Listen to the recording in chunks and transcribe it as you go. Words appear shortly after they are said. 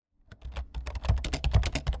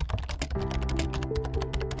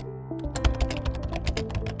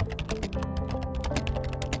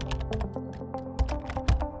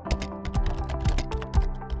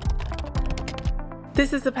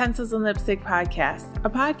This is the Pencils and Lipstick podcast, a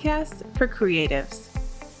podcast for creatives,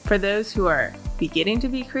 for those who are beginning to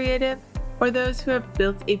be creative or those who have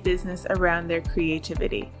built a business around their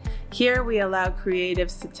creativity. Here we allow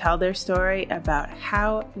creatives to tell their story about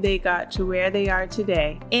how they got to where they are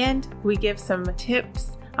today, and we give some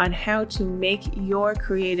tips on how to make your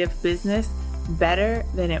creative business better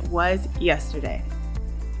than it was yesterday.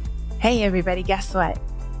 Hey everybody, guess what?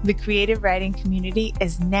 The creative writing community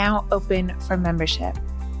is now open for membership.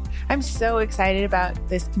 I'm so excited about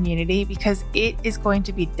this community because it is going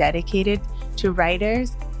to be dedicated to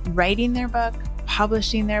writers writing their book,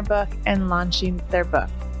 publishing their book, and launching their book,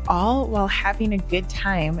 all while having a good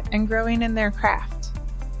time and growing in their craft.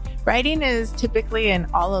 Writing is typically an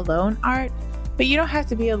all-alone art, but you don't have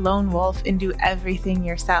to be a lone wolf and do everything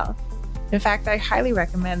yourself. In fact, I highly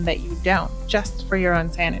recommend that you don't, just for your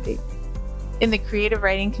own sanity. In the creative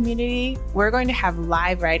writing community, we're going to have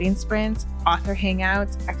live writing sprints, author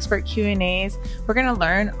hangouts, expert Q&As. We're going to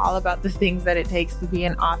learn all about the things that it takes to be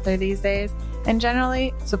an author these days and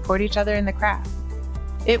generally support each other in the craft.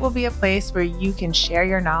 It will be a place where you can share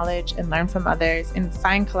your knowledge and learn from others and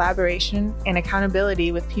find collaboration and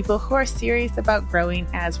accountability with people who are serious about growing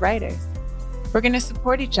as writers. We're going to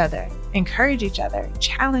support each other, encourage each other,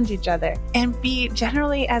 challenge each other, and be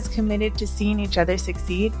generally as committed to seeing each other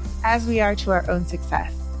succeed as we are to our own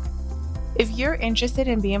success. If you're interested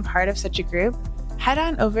in being part of such a group, head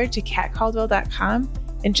on over to katcaldwell.com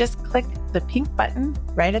and just click the pink button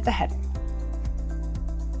right at the header.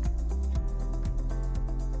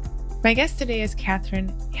 My guest today is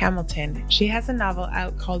Katherine Hamilton. She has a novel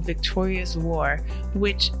out called Victoria's War,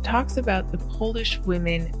 which talks about the Polish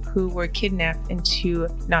women who were kidnapped into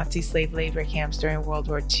Nazi slave labor camps during World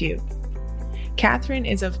War II. Katherine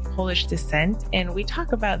is of Polish descent, and we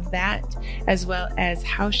talk about that as well as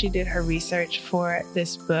how she did her research for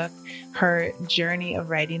this book, her journey of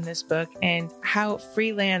writing this book, and how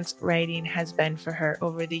freelance writing has been for her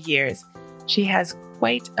over the years. She has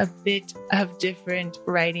quite a bit of different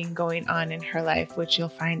writing going on in her life, which you'll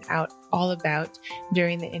find out all about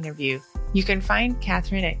during the interview. You can find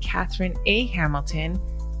Katherine at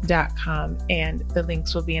katherineahamilton.com, and the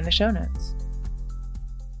links will be in the show notes.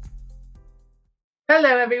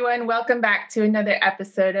 Hello, everyone. Welcome back to another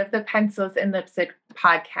episode of the Pencils and Lipstick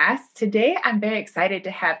podcast. Today, I'm very excited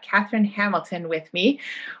to have Katherine Hamilton with me.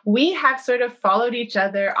 We have sort of followed each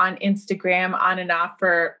other on Instagram on and off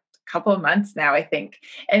for couple of months now, I think.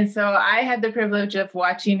 And so I had the privilege of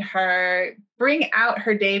watching her bring out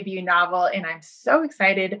her debut novel, and I'm so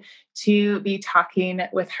excited to be talking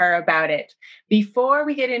with her about it. Before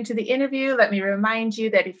we get into the interview, let me remind you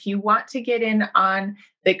that if you want to get in on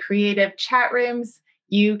the creative chat rooms,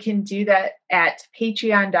 you can do that at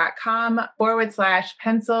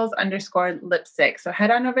patreon.com/pencils_lipstick. So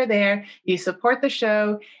head on over there, you support the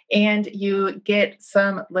show, and you get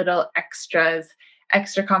some little extra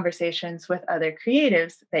conversations with other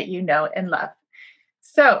creatives that you know and love.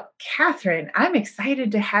 So, Katherine, I'm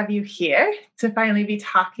excited to have you here to finally be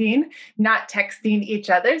talking, not texting each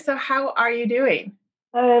other. So how are you doing?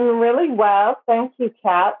 I'm really well. Thank you,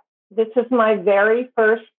 Kat. This is my very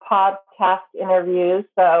first podcast interview.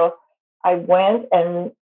 So I went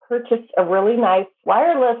and purchased a really nice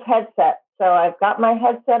wireless headset. So I've got my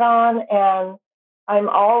headset on and I'm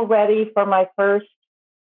all ready for my first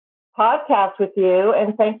podcast with you,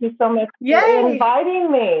 and thank you so much for inviting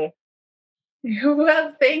me.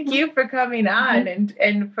 Well, thank you for coming on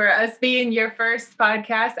and for us being your first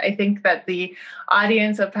podcast. I think that the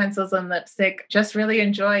audience of Pencils and Lipstick just really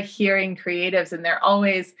enjoy hearing creatives, and they're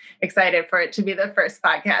always excited for it to be the first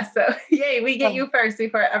podcast. So yay, we get you first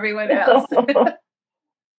before everyone else.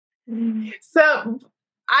 So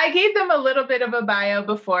I gave them a little bit of a bio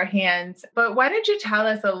beforehand, but why don't you tell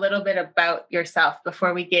us a little bit about yourself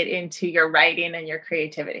before we get into your writing and your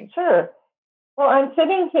creativity? Sure. Well, I'm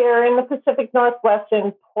sitting here in the Pacific Northwest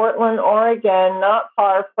in Portland, Oregon, not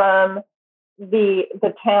far from the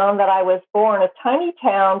town that I was born, a tiny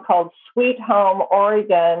town called Sweet Home,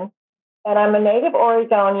 Oregon. And I'm a native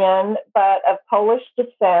Oregonian, but of Polish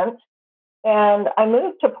descent. And I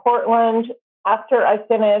moved to Portland after I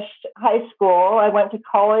finished high school. I went to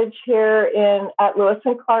college here at Lewis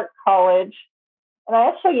and Clark College, and I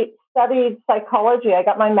actually studied psychology. I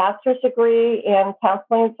got my master's degree in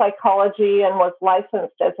counseling psychology and was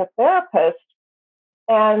licensed as a therapist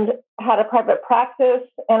and had a private practice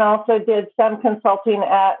and also did some consulting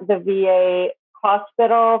at the VA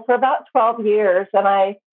hospital for about 12 years. And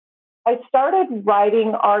I started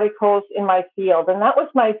writing articles in my field, and that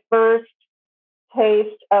was my first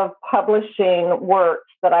taste of publishing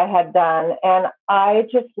works that I had done. And I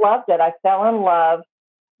just loved it. I fell in love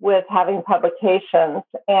with having publications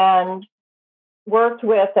and worked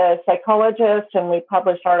with a psychologist, and we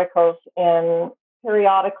published articles in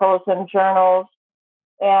periodicals and journals.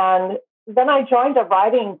 And then I joined a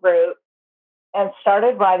writing group and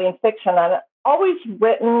started writing fiction. I've always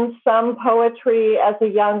written some poetry as a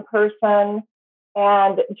young person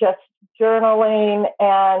and just journaling.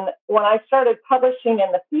 And when I started publishing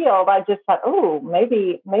in the field, I just thought, oh,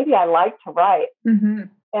 maybe I like to write. Mm-hmm.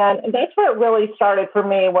 And that's where it really started for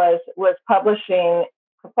me was publishing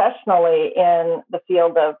professionally in the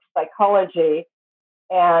field of psychology.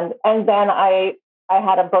 And then I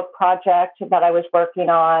had a book project that I was working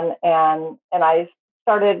on, and I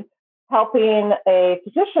started helping a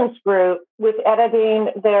physicians group with editing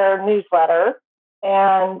their newsletter.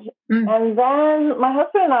 And then my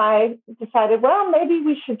husband and I decided, well, maybe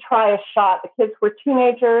we should try a shot. The kids were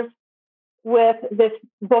teenagers with this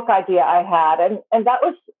book idea I had. And that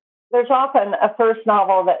was, there's often a first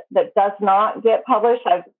novel that does not get published.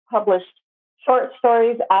 I've published short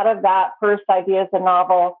stories out of that first idea as a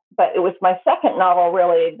novel, but it was my second novel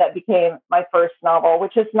really that became my first novel,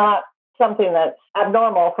 which is not something that's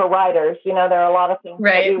abnormal for writers. You know, there are a lot of things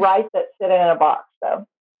that we write that sit in a box. So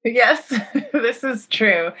yes, this is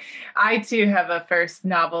true. I too have a first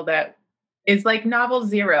novel that is like novel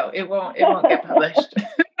zero. It won't get published.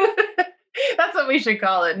 That's what we should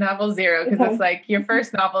call it, novel zero, because it's like your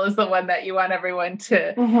first novel is the one that you want everyone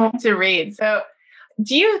to read. So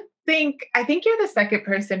do you think, I think you're the second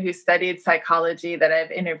person who studied psychology that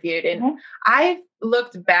I've interviewed. And I've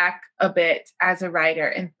looked back a bit as a writer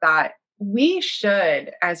and thought, we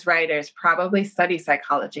should, as writers, probably study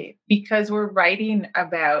psychology because we're writing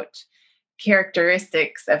about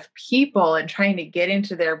characteristics of people and trying to get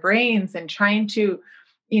into their brains and trying to,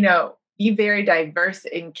 you know, be very diverse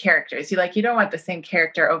in characters. You don't want the same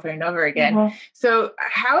character over and over again. So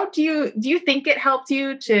how do you think it helped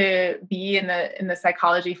you to be in the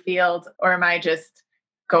psychology field, or am I just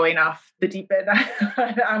going off the deep end?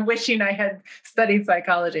 I'm wishing I had studied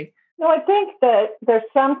psychology. No, I think that there's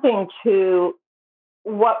something to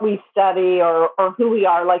what we study or who we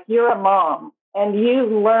are. Like, you're a mom and you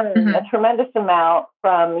learn a tremendous amount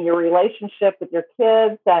from your relationship with your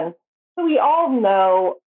kids. And so we all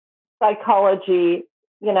know psychology,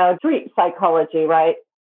 street psychology, right?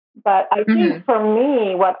 But I think for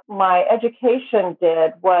me, what my education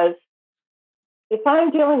did was, if I'm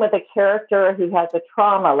dealing with a character who has a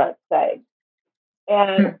trauma, let's say,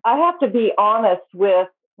 and I have to be honest with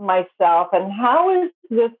myself, and how is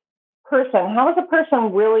a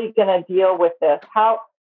person really going to deal with this? How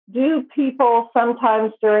do people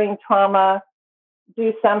sometimes during trauma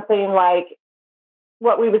do something like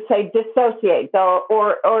what we would say dissociate?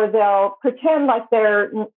 They'll pretend like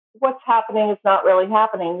what's happening is not really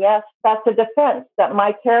happening. Yes, that's a defense that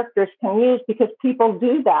my characters can use, because people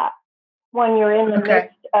do that. When you're in the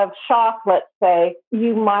midst of shock, let's say,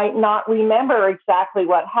 you might not remember exactly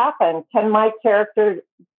what happened. Can my character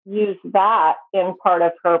use that in part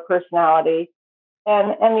of her personality?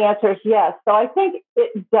 And the answer is yes. So I think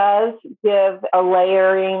it does give a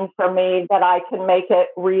layering for me that I can make it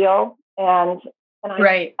real. And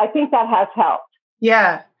I think that has helped.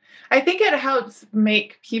 Yeah. I think it helps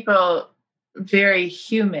make people very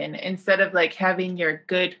human instead of like having your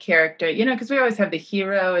good character, because we always have the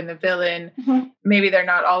hero and the villain. Maybe they're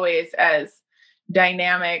not always as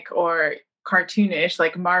dynamic or cartoonish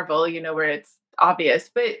like Marvel, where it's obvious,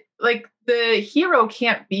 but like the hero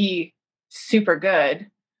can't be super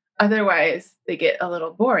good. Otherwise they get a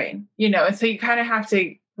little boring, and so you kind of have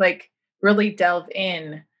to like really delve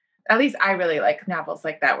in. At least I really like novels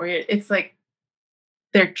like that, where it's like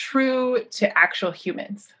they're true to actual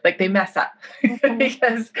humans. Like they mess up.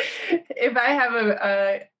 Because if I have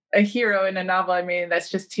a hero in a novel I mean that's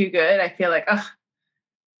just too good, I feel like, oh,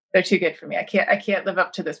 they're too good for me. I can't live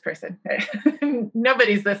up to this person.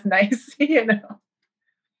 Nobody's this nice, and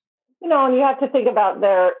you have to think about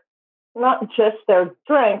not just their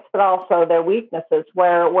strengths, but also their weaknesses.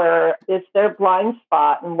 Where is their blind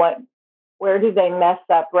spot, and where do they mess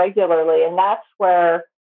up regularly? And that's where,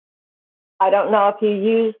 I don't know if you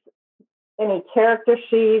use any character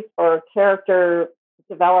sheets or character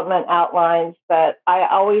development outlines, but I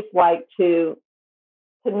always like to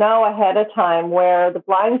know ahead of time where the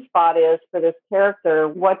blind spot is for this character.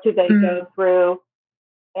 What do they go through?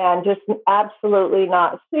 And just absolutely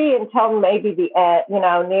not see until maybe the end,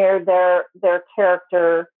 near their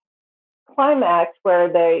character climax,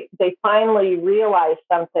 where they finally realize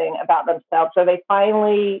something about themselves, or they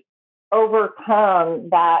finally overcome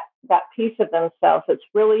that piece of themselves that's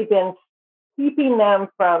really been keeping them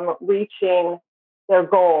from reaching their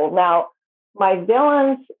goal. Now, my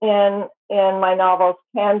villains in my novels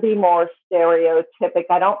can be more stereotypic.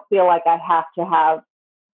 I don't feel like I have to have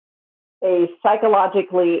a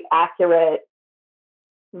psychologically accurate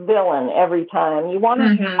villain every time. You want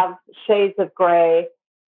to have shades of gray.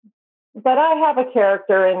 But I have a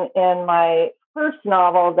character in my first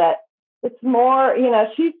novel that it's more,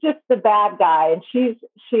 she's just the bad guy, and she's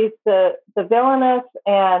the villainess,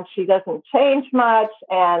 and she doesn't change much,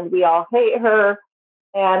 and we all hate her,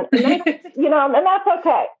 and that's, and that's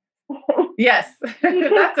okay. Yes,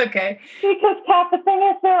 that's okay. Because, Kat, the thing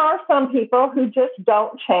is, there are some people who just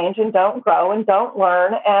don't change and don't grow and don't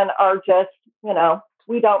learn and are just,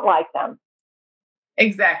 we don't like them.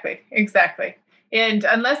 Exactly. And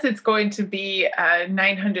unless it's going to be a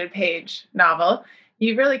 900-page novel,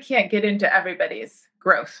 you really can't get into everybody's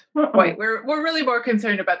growth point. We're really more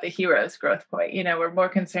concerned about the hero's growth point. We're more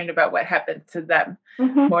concerned about what happened to them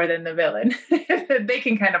more than the villain. They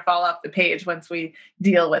can kind of fall off the page once we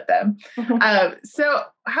deal with them. So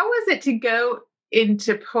how was it to go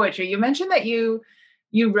into poetry? You mentioned that you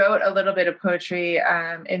wrote a little bit of poetry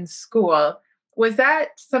in school. Was that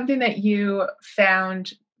something that you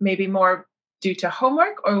found maybe more due to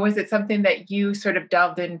homework, or was it something that you sort of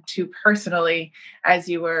delved into personally as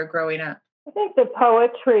you were growing up? I think the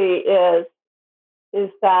poetry is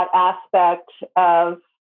that aspect of,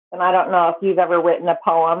 and I don't know if you've ever written a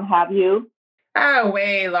poem, have you? Oh,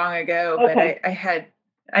 way long ago, okay. But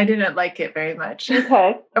I didn't like it very much.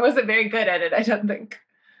 Okay. I wasn't very good at it, I don't think.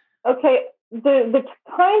 Okay. The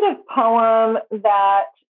kind of poem that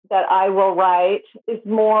I will write is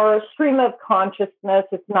more stream of consciousness.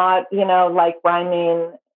 It's not, like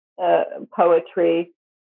rhyming poetry.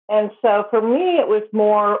 And so for me, it was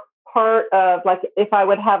more part of, like, if I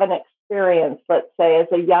would have an experience, let's say, as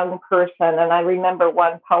a young person. And I remember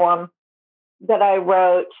one poem that I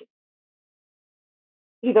wrote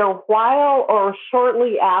either while or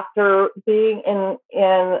shortly after being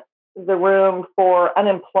in the room for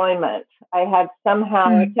unemployment. I had somehow,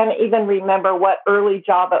 I can't even remember what early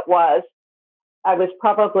job it was. I was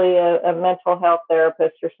probably a mental health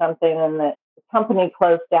therapist or something, and the company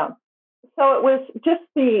closed down. So it was just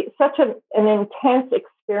such an intense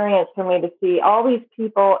experience for me to see all these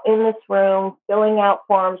people in this room filling out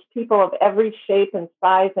forms, people of every shape and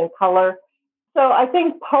size and color. So I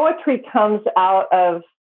think poetry comes out of,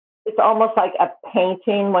 it's almost like a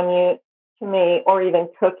painting to me, or even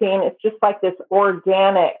cooking. It's just like this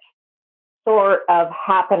organic sort of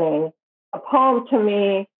happening. A poem to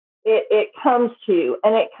me, it comes to you,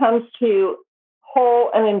 and it comes to whole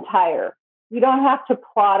and entire. You don't have to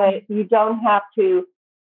plot it. You don't have to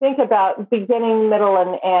think about beginning, middle,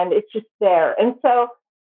 and end. It's just there. And so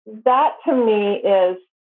that to me is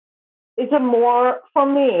a more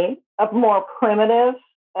primitive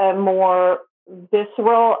and more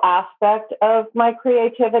visceral aspect of my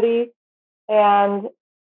creativity. And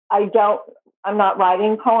I'm not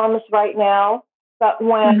writing poems right now, but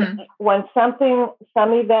when some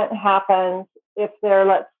event happens, if there,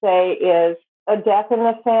 let's say, is a death in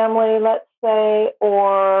the family, let's say,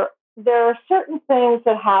 or there are certain things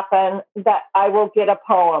that happen, that I will get a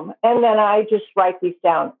poem, and then I just write these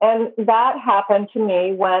down. And that happened to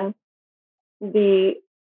me when the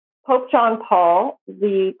Pope John Paul,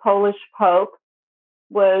 the Polish Pope,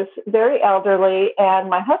 was very elderly, and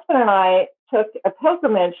my husband and I took a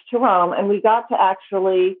pilgrimage to Rome, and we got to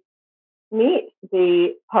actually meet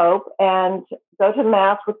the Pope and go to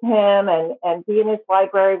Mass with him and be in his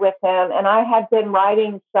library with him. And I had been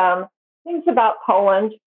writing some things about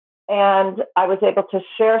Poland, and I was able to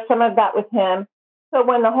share some of that with him. So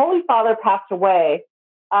when the Holy Father passed away,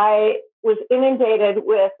 I was inundated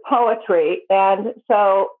with poetry. And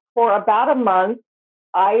so for about a month,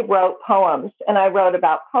 I wrote poems, and I wrote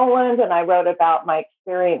about Poland, and I wrote about my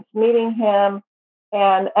experience meeting him.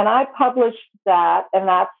 And I published that, and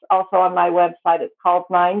that's also on my website. It's called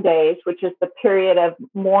 9 Days, which is the period of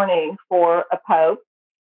mourning for a pope.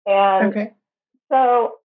 And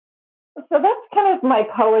so that's kind of my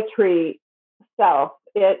poetry self.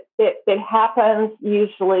 It happens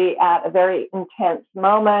usually at a very intense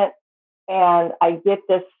moment, and I get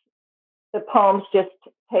the poems just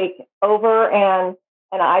take over, and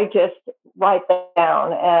I just write them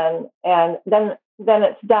down, and then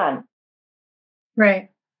it's done. Right.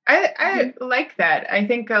 I like that. I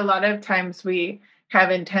think a lot of times we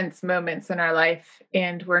have intense moments in our life,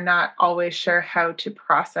 and we're not always sure how to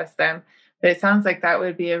process them. But it sounds like that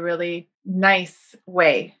would be a really nice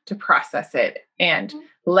way to process it and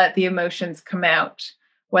let the emotions come out.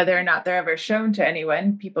 Whether or not they're ever shown to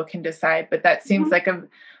anyone, people can decide. But that seems like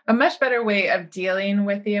a much better way of dealing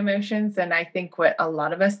with the emotions than I think what a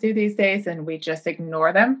lot of us do these days, and we just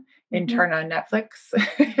ignore them and Mm-hmm. turn on Netflix.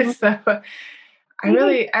 Mm-hmm. So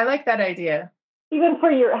Even I like that idea. even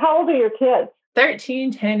for how old are your kids?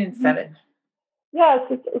 13, 10, and Mm-hmm. 7. Yes,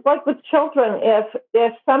 it's like with children.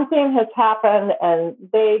 If something has happened and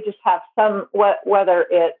they just have whether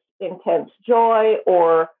it's intense joy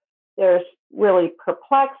or they're really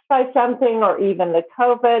perplexed by something or even the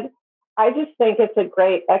COVID, I just think it's a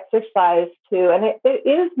great exercise too. And it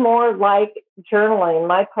is more like journaling.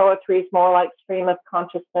 My poetry is more like stream of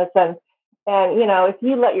consciousness. And if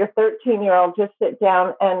you let your 13-year-old just sit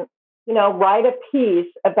down and write a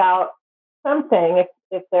piece about something,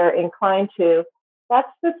 if they're inclined to,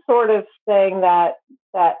 that's the sort of thing that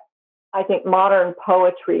I think modern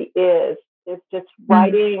poetry is just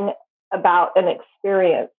writing about an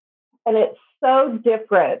experience. And it's so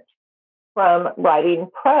different from writing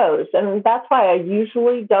prose. And that's why I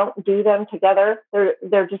usually don't do them together.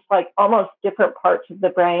 They're just like almost different parts of the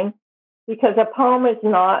brain, because a poem is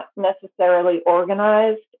not necessarily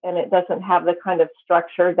organized and it doesn't have the kind of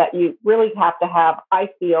structure that you really have to have, I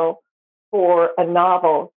feel, for a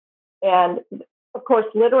novel. And of course,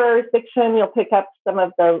 literary fiction, you'll pick up some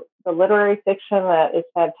of the literary fiction that is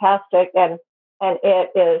fantastic, and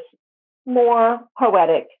it is more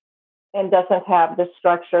poetic and doesn't have the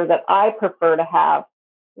structure that I prefer to have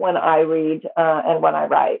when I read and when I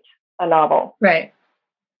write a novel. Right.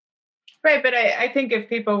 Right. But I think if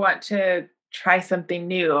people want to try something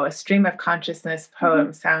new, a stream of consciousness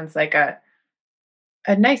poem sounds like a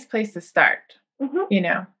nice place to start.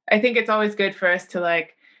 Mm-hmm. I think it's always good for us to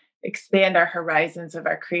like expand our horizons of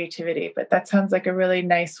our creativity, but that sounds like a really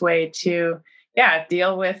nice way to,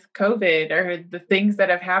 deal with COVID or the things that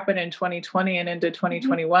have happened in 2020 and into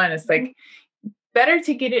 2021. It's like better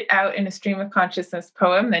to get it out in a stream of consciousness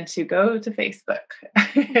poem than to go to Facebook.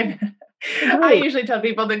 I usually tell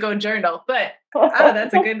people to go journal, but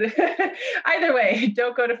that's a good, either way,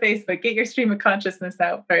 don't go to Facebook. Get your stream of consciousness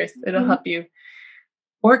out first. It'll help you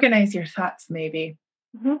organize your thoughts, maybe.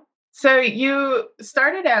 Mm-hmm. So you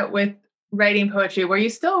started out with writing poetry. Were you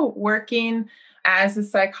still working as a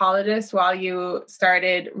psychologist while you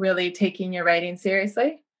started really taking your writing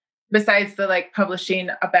seriously? Besides the like publishing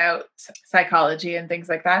about psychology and things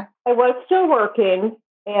like that? I was still working,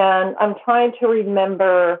 and I'm trying to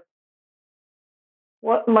remember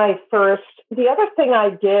what the other thing I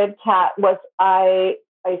did, Kat, was I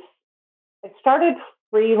started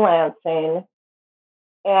freelancing.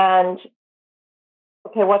 And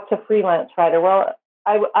okay, what's a freelance writer? Well,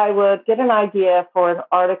 I would get an idea for an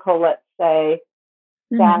article, let's say,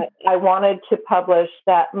 that I wanted to publish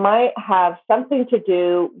that might have something to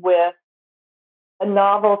do with a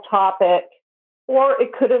novel topic, or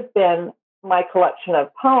it could have been my collection of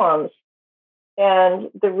poems. And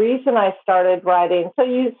the reason I started writing, so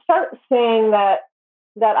you start seeing that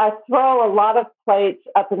I throw a lot of plates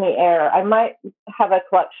up in the air. I might have a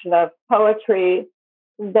collection of poetry,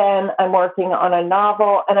 then I'm working on a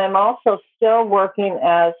novel, and I'm also still working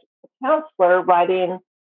as a counselor, writing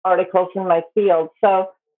articles in my field. So,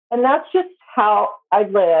 and that's just how I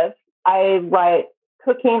live. I write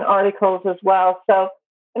cooking articles as well. So,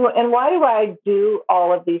 and why do I do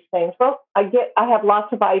all of these things? Well, I have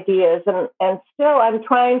lots of ideas, and still I'm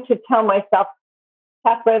trying to tell myself,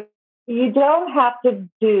 Catherine, you don't have to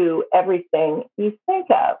do everything you think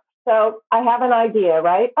of. So I have an idea,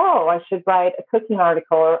 right? Oh, I should write a cooking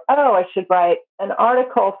article, or oh, I should write an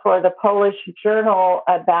article for the Polish Journal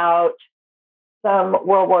about some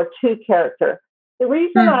World War II character. The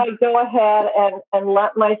reason I go ahead and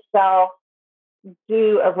let myself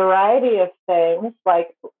do a variety of things, like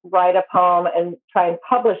write a poem and try and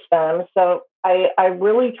publish them. So I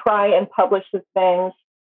really try and publish the things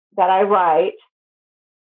that I write.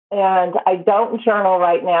 And I don't journal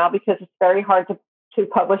right now because it's very hard to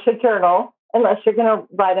publish a journal unless you're going to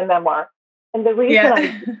write a memoir. And the reason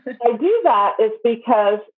I do that is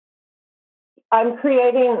because I'm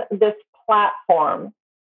creating this platform.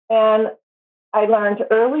 And I learned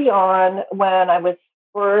early on, when I was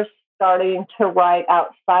first starting to write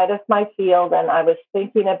outside of my field and I was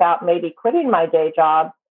thinking about maybe quitting my day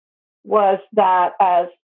job, was that as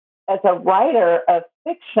a writer of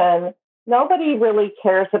fiction, nobody really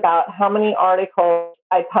cares about how many articles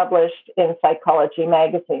I published in Psychology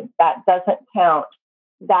magazine. That doesn't count.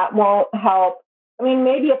 That won't help. I mean,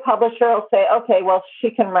 maybe a publisher will say, okay, well,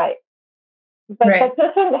 she can write. But that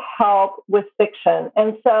doesn't help with fiction.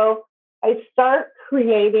 And so I start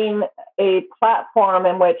creating a platform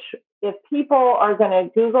in which, if people are going to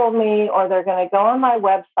Google me or they're going to go on my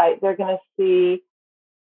website, they're going to see,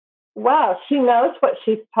 wow, she knows what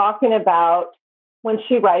she's talking about when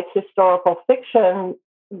she writes historical fiction.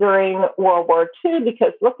 during World War II,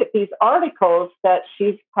 because look at these articles that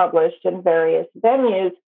she's published in various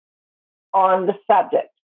venues on the subject.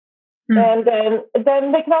 And then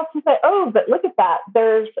they can also say, oh, but look at that.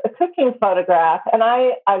 There's a cooking photograph. And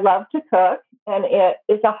I love to cook, and it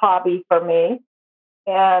is a hobby for me.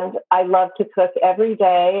 And I love to cook every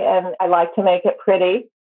day, and I like to make it pretty.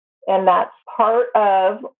 And that's part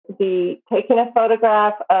of the taking a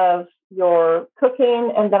photograph of your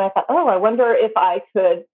cooking. And then I thought, oh, I wonder if I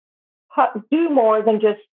could do more than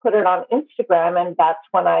just put it on Instagram. And that's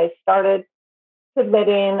when I started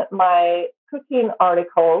submitting my cooking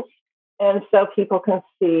articles. And so people can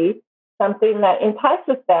see something that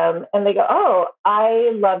entices them, and they go, oh,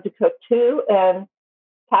 I love to cook too. And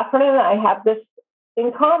Catherine and I have this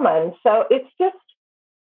in common. So it's just,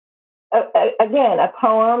 again, a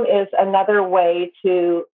poem is another way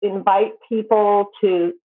to invite people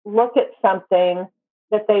to look at something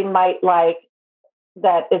that they might like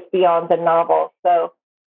that is beyond the novel. So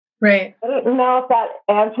right. I don't know if that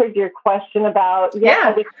answered your question about,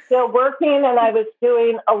 I was still working, and I was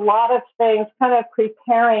doing a lot of things, kind of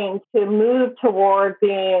preparing to move toward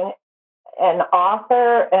being an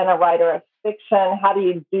author and a writer of fiction. How do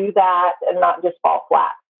you do that and not just fall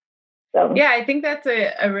flat? So, yeah, I think that's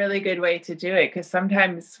a really good way to do it, because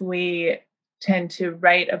sometimes we tend to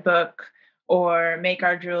write a book or make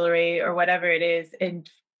our jewelry or whatever it is and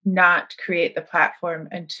not create the platform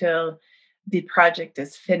until the project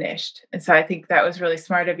is finished. And so I think that was really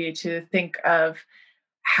smart of you to think of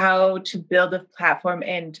how to build a platform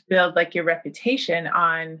and build like your reputation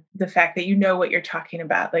on the fact that you know what you're talking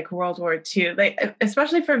about, like World War II. Like,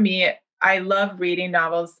 especially for me, I love reading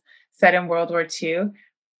novels set in World War II,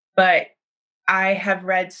 but I have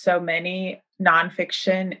read so many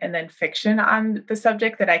nonfiction and then fiction on the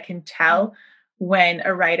subject that I can tell when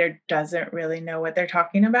a writer doesn't really know what they're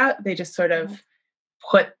talking about. They just sort of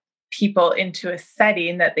put people into a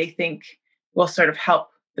setting that they think will sort of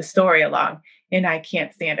help the story along. And I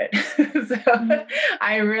can't stand it. So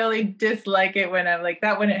I really dislike it when I'm like,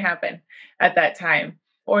 that wouldn't happen at that time.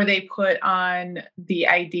 Or they put on the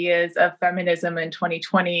ideas of feminism in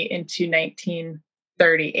 2020 into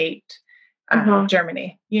 1938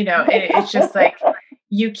 Germany, and it's just like,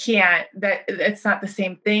 you can't, it's not the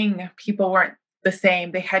same thing. People weren't the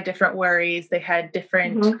same. They had different worries. They had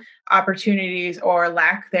different opportunities or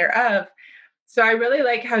lack thereof. So I really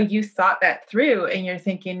like how you thought that through, and you're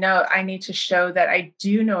thinking, no, I need to show that I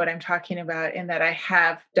do know what I'm talking about and that I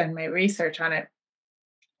have done my research on it.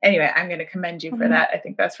 Anyway, I'm going to commend you for that. I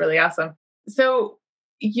think that's really awesome. So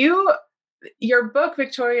your book,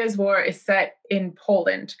 Victoria's War, is set in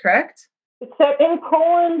Poland, correct? It's set in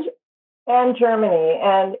Poland and Germany,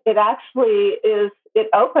 and it actually it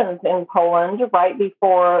opens in Poland right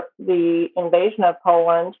before the invasion of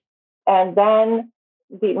Poland, and then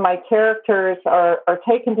my characters are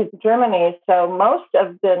taken to Germany. So most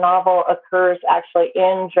of the novel occurs actually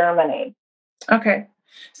in Germany. Okay.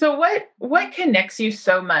 So what connects you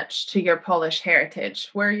so much to your Polish heritage?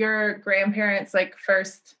 Were your grandparents like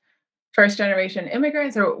first generation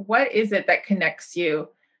immigrants, or what is it that connects you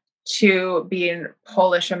to being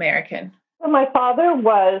Polish American? Well, my father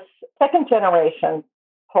was second generation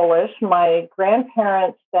Polish. My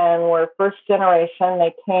grandparents then were first generation.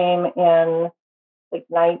 They came in like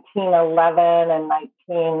 1911 and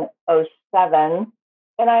 1907.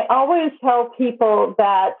 And I always tell people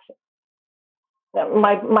that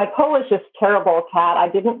my Polish is terrible, Kat. I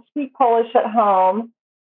didn't speak Polish at home.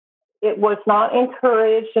 It was not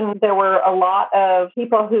encouraged, and there were a lot of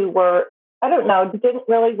people who were, I don't know, didn't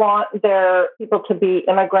really want their people to be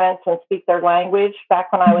immigrants and speak their language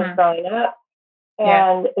back when I was growing up.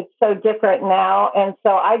 And it's so different now. And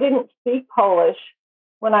so I didn't speak Polish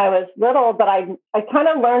when I was little, but I kind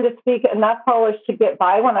of learned to speak enough Polish to get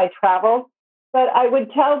by when I traveled. But I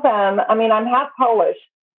would tell them, I mean, I'm half Polish,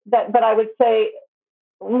 but I would say,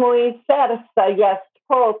 mój serce jest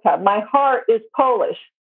Polka. My heart is Polish.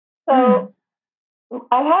 So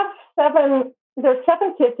I have there's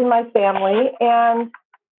 7 kids in my family, and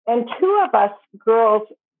 2 of us girls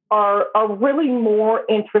are really more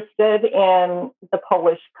interested in the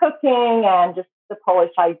Polish cooking and just the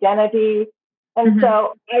Polish identity. And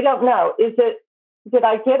so I don't know, did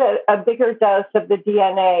I get a bigger dose of the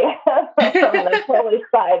DNA from the Polish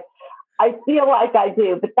side? I feel like I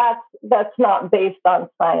do, but that's not based on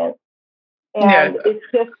science. And it's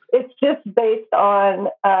just based on,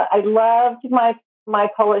 I loved my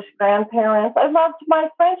Polish grandparents. I loved my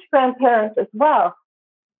French grandparents as well.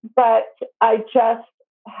 But I just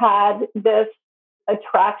had this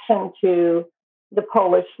attraction to the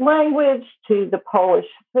Polish language, to the Polish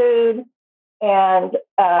food. And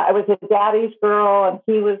I was a daddy's girl, and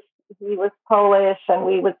he was Polish, and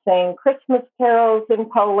we would sing Christmas carols in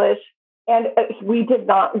Polish. And we did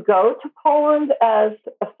not go to Poland as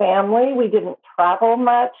a family. We didn't travel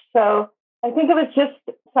much. So I think it was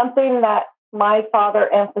just something that my father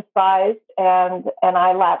emphasized, and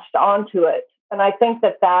I latched onto it. And I think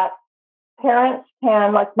that parents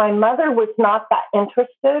can, like my mother was not that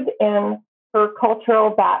interested in her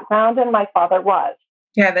cultural background, and my father was.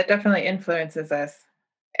 Yeah, that definitely influences us.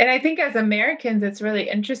 And I think as Americans, it's really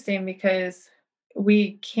interesting because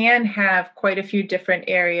we can have quite a few different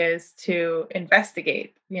areas to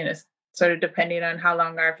investigate, sort of depending on how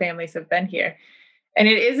long our families have been here. And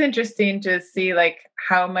it is interesting to see like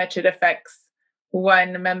how much it affects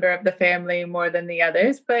one member of the family more than the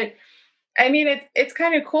others. But I mean, it's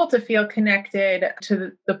kind of cool to feel connected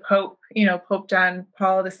to the Pope, Pope John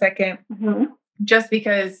Paul II, Mm-hmm. just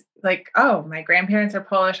because like, oh, my grandparents are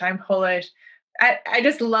Polish, I'm Polish. I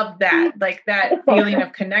just love that, like that feeling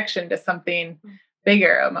of connection to something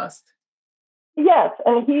bigger almost. Yes,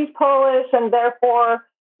 and he's Polish, and therefore,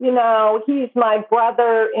 he's my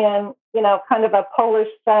brother in, kind of a Polish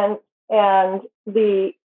sense. And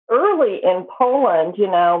the early in Poland,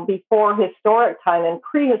 before historic time and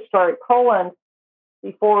prehistoric Poland,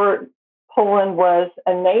 before Poland was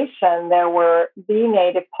a nation, there were the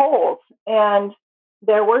native Poles, and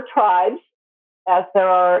there were tribes, as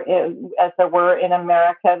there were in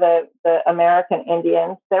America, the American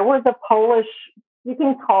Indians. There were the Polish, you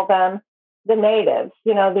can call them the natives,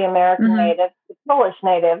 the American natives, the Polish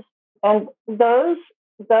natives, and those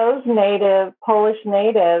native Polish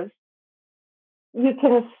natives. You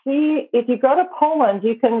can see if you go to Poland,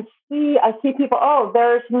 you can see. I see people. Oh,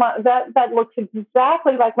 there's that looks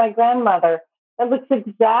exactly like my grandmother. That looks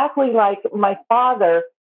exactly like my father.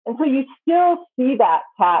 And so you still see that,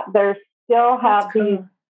 Pat. There still have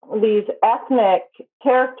these ethnic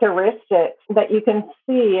characteristics that you can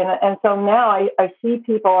see. And so now I see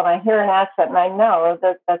people and I hear an accent and I know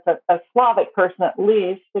that that's a Slavic person at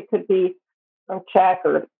least. It could be from Czech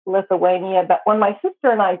or Lithuania. But when my sister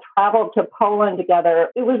and I traveled to Poland together,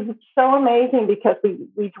 it was so amazing because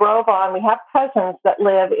we drove on. We have cousins that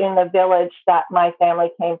live in the village that my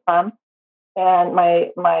family came from, and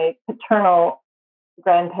my paternal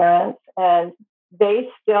grandparents, and they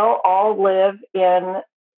still all live in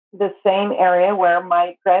the same area where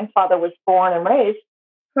my grandfather was born and raised.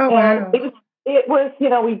 Oh, wow. And it was,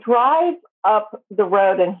 we drive up the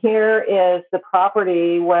road, and here is the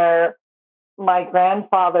property where my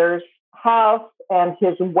grandfather's house and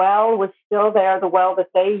his well was still there, the well that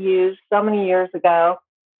they used so many years ago.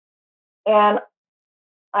 And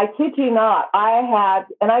I kid you not,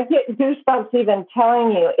 and I get goosebumps even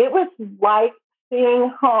telling you, it was like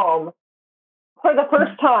seeing home for the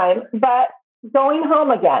first time, but going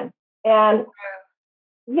home again. And,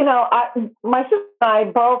 my sister and I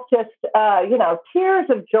both just, tears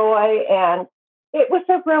of joy. And it was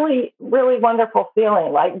a really, really wonderful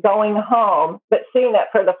feeling, like going home, but seeing it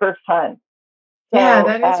for the first time. So, yeah,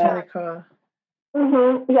 that is really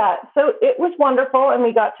cool. Yeah. So it was wonderful. And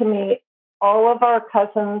we got to meet all of our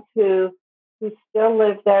cousins who still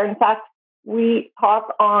live there. In fact, we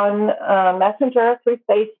talk on Messenger through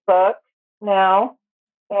Facebook now.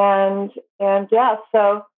 And yeah,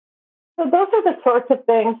 so those are the sorts of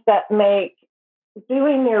things that make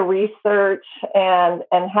doing your research and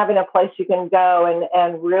having a place you can go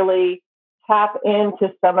and really tap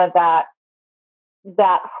into some of that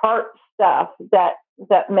heart stuff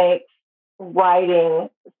that makes writing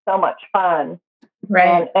so much fun.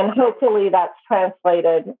 Right. And hopefully that's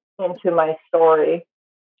translated into my story.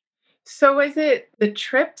 So was it the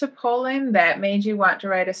trip to Poland that made you want to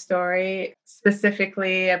write a story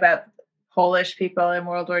specifically about Polish people in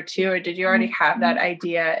World War II, or did you already have that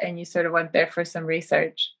idea and you sort of went there for some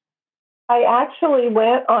research? I actually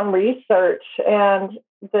went on research, and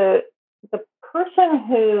the person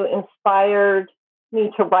who inspired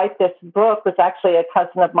me to write this book was actually a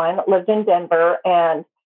cousin of mine that lived in Denver, and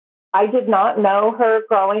I did not know her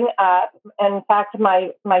growing up. In fact,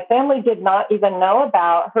 my family did not even know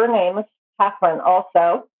about her. Name was Catherine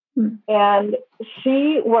also. And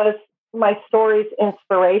she was my story's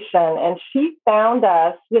inspiration. And she found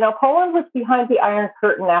us, Poland was behind the Iron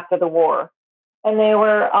Curtain after the war. And they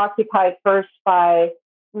were occupied first by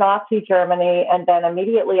Nazi Germany, and then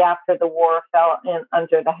immediately after the war fell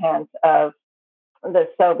under the hands of the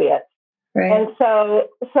Soviets. Right. And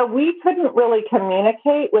so we couldn't really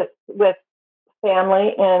communicate with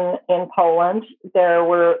family in Poland. There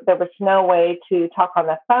was no way to talk on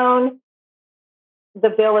the phone. the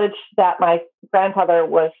village that my grandfather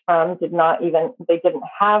was from they didn't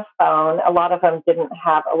have phone. A lot of them didn't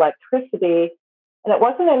have electricity. And it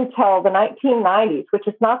wasn't until the 1990s, which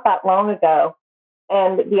is not that long ago,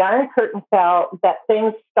 and the Iron Curtain fell, that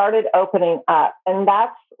things started opening up. And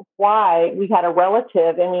that's why we had a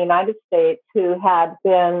relative in the United States who had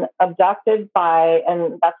been abducted by,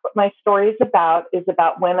 and that's what my story is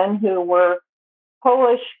about women who were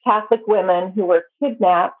Polish Catholic women who were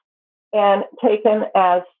kidnapped and taken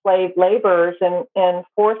as slave laborers in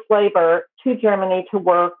forced labor to Germany to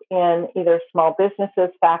work in either small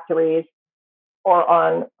businesses, factories, or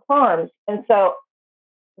on farms. And so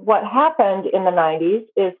what happened in the 90s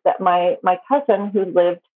is that my cousin, who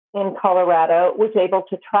lived in Colorado, was able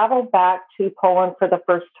to travel back to Poland for the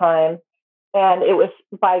first time. And it was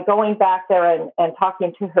by going back there and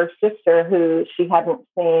talking to her sister, who she hadn't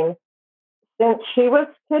seen since she was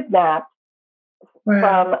kidnapped. Wow.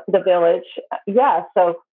 From the village. Yeah.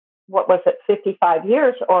 So what was it, 55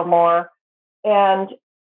 years or more? And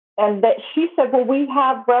that she said, well, we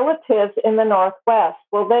have relatives in the Northwest.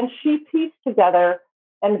 Well, then she pieced together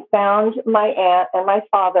and found my aunt and my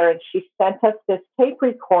father, and she sent us this tape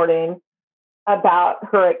recording about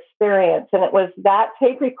her experience. And it was that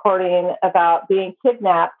tape recording about being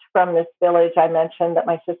kidnapped from this village I mentioned that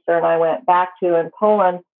my sister and I went back to in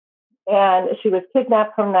Poland. And she was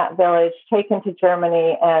kidnapped from that village, taken to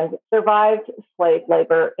Germany, and survived slave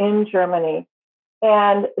labor in Germany.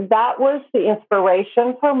 And that was the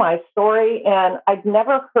inspiration for my story. And I'd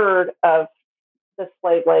never heard of the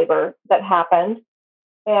slave labor that happened.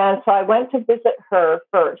 And so I went to visit her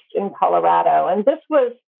first in Colorado. And this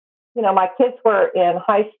was, my kids were in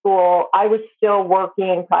high school. I was still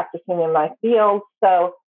working, practicing in my field.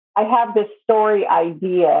 So I have this story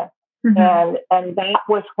idea. Mm-hmm. And that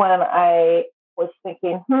was when I was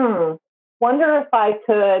thinking, wonder if I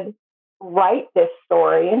could write this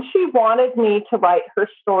story. And she wanted me to write her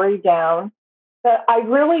story down, but I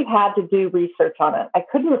really had to do research on it. I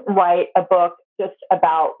couldn't write a book just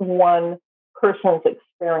about one person's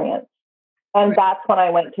experience. And that's when I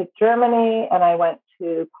went to Germany and I went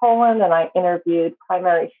to Poland and I interviewed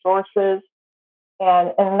primary sources.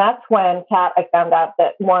 And that's when, Kat, I found out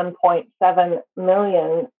that 1.7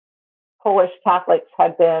 million Polish Catholics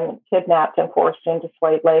had been kidnapped and forced into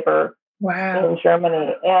slave labor. Wow. In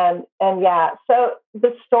Germany. And yeah, so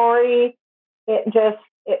the story,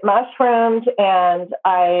 it mushroomed, and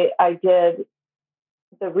I did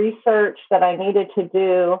the research that I needed to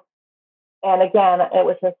do. And again, it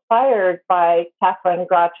was inspired by Catherine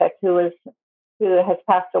Gracek, who has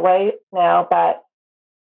passed away now, but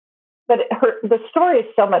the story is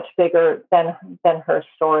so much bigger than her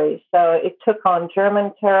story. So it took on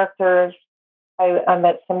German characters. I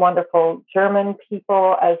met some wonderful German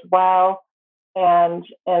people as well. And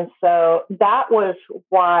so that was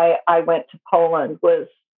why I went to Poland was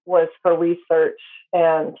for research.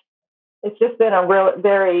 And it's just been a real,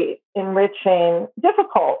 very enriching,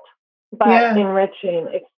 difficult, but enriching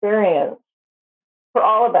experience for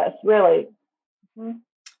all of us, really. Mm-hmm.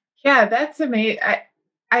 Yeah, that's amazing.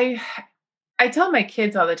 I tell my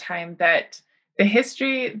kids all the time that the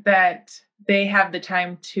history that they have the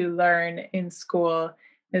time to learn in school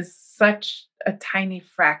is such a tiny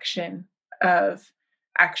fraction of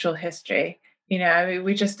actual history.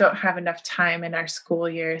 We just don't have enough time in our school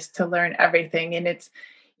years to learn everything. And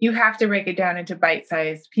you have to break it down into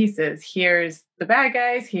bite-sized pieces. Here's the bad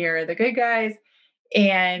guys, here are the good guys.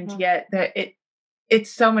 And yet it's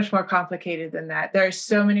so much more complicated than that. There are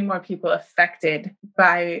so many more people affected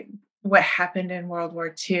by what happened in World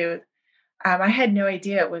War II. I had no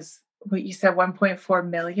idea it was what you said, 1.4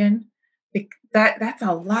 million. That's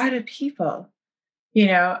a lot of people. It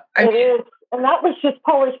is, and that was just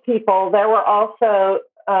Polish people. There were also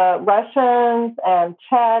Russians and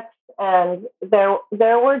Czechs, and there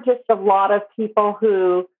were just a lot of people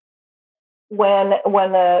who, when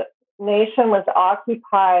the nation was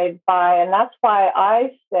occupied by, and that's why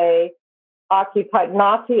I say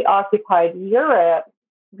Nazi-occupied Europe,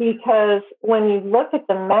 because when you look at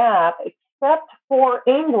the map, except for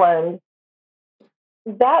England,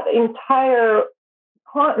 that entire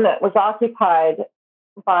continent was occupied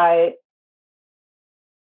by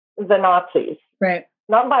the Nazis, right?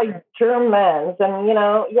 Not by Germans. And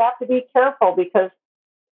you have to be careful because,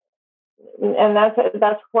 and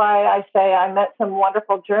that's why I say I met some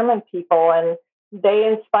wonderful German people, and they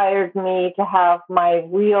inspired me to have my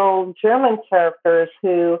real German characters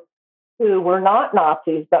who were not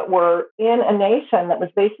Nazis, but were in a nation that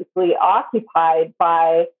was basically occupied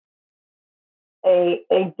by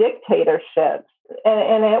a dictatorship.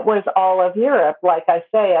 and it was all of Europe. Like I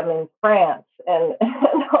say, I mean, France and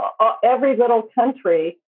every little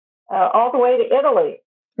country, all the way to Italy,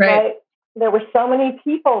 right? There were so many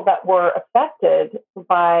people that were affected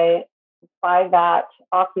by that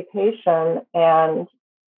occupation, and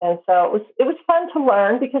so it was fun to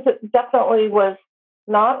learn because it definitely was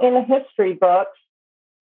not in the history books.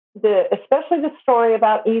 Especially the story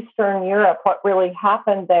about Eastern Europe, what really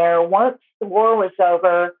happened there once the war was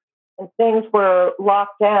over and things were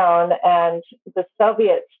locked down and the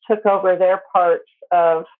Soviets took over their parts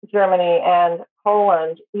of Germany and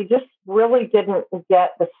Poland. You just really didn't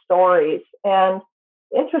get the stories. And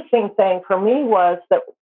the interesting thing for me was that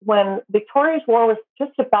when Victoria's War was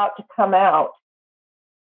just about to come out,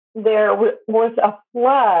 there was a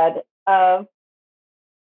flood of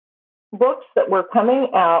books that were coming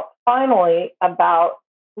out finally about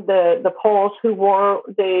the Poles who were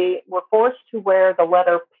forced to wear the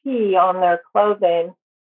letter P on their clothing.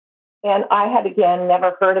 And I had again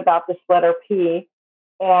never heard about this letter P.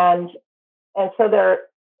 And so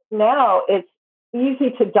now it's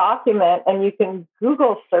easy to document and you can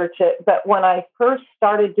Google search it. But when I first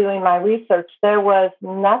started doing my research, there was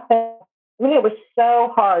nothing. I mean, it was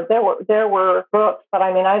so hard. There were books, but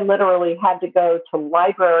I mean, I literally had to go to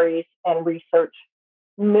libraries and research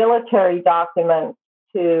military documents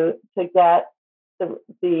to get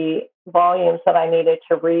the volumes that I needed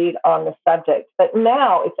to read on the subject. But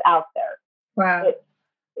now it's out there. Wow.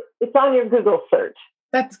 It's on your Google search.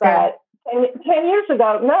 That's good. But 10 years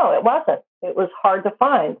ago, no, it wasn't. It was hard to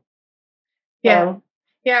find. Yeah.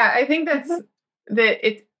 Yeah, I think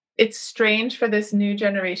it's strange for this new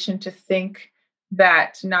generation to think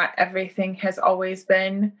that not everything has always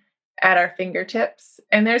been at our fingertips.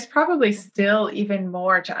 And there's probably still even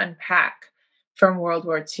more to unpack from World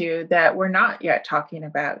War II that we're not yet talking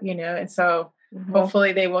about, and so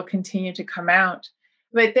hopefully they will continue to come out.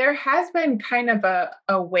 But there has been kind of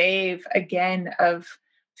a wave again of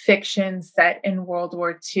fiction set in World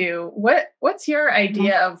War II. What's your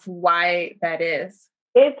idea of why that is?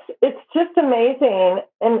 It's just amazing,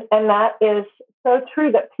 and that is so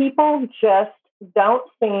true that people just don't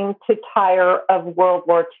seem to tire of World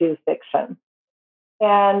War II fiction.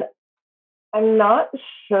 And I'm not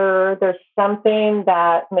sure, there's something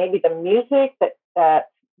that maybe the music, that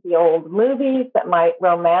the old movies that might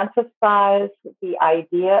romanticize the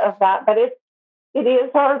idea of that, but it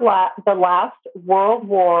is the last World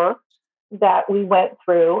War that we went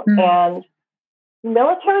through, and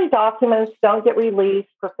military documents don't get released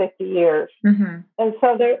for 50 years. And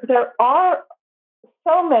so there are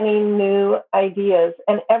so many new ideas.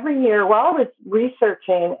 And every year, while I was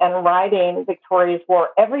researching and writing Victoria's War,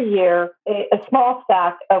 every year a small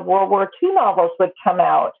stack of World War II novels would come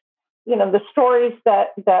out. The stories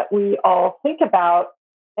that we all think about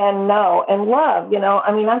and know and love.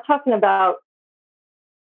 I mean, I'm talking about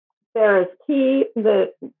Sarah Key,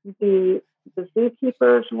 the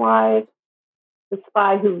zookeeper's wife, The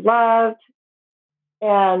Spy Who Loved,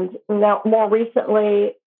 and now more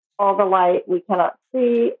recently, All the Light We Cannot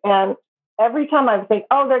See. And every time I think,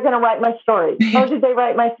 oh, they're going to write my story. Oh, did they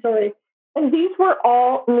write my story? And these were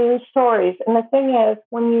all new stories. And the thing is,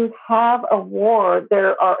 when you have a war,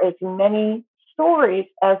 there are as many stories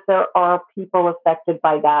as there are people affected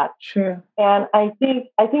by that. True. And I think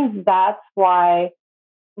that's why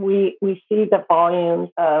we see the volumes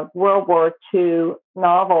of World War II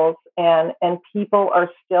novels, and people are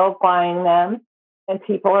still buying them, and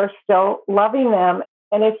people are still loving them.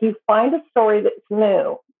 And if you find a story that's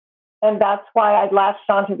new, and that's why I latched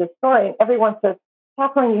onto this story, and everyone says,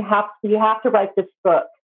 Catherine, you have to write this book.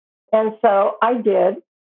 And so I did.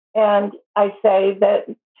 And I say that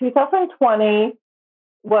 2020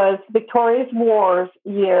 was Victoria's War's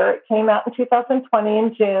year. It came out in 2020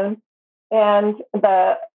 in June. And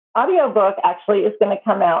the audiobook actually is going to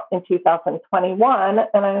come out in 2021.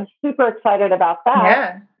 And I'm super excited about that.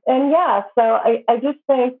 Yeah. And so I just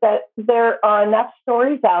think that there are enough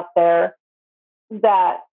stories out there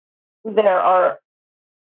that there are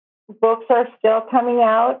books are still coming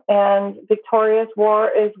out, and Victoria's War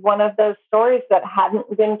is one of those stories that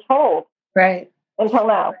hadn't been told. Right. Until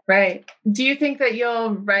now. Right. Do you think that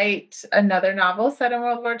you'll write another novel set in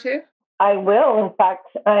World War II? I will. In fact,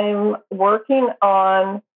 I'm working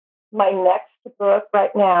on my next book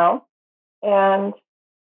right now, and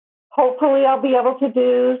hopefully I'll be able to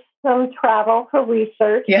do some travel for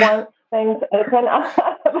research once things open up.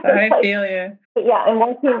 I feel you. But I'm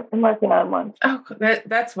working on one. Oh,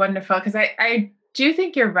 that's wonderful. Because I do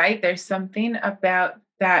think you're right. There's something about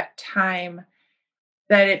that time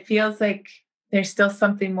that it feels like there's still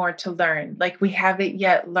something more to learn. Like we haven't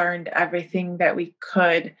yet learned everything that we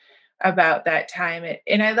could about that time.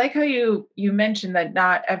 And I like how you mentioned that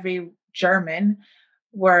not every German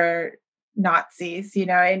were Nazis,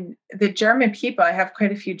 and the German people, I have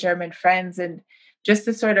quite a few German friends, and just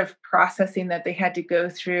the sort of processing that they had to go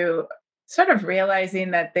through, sort of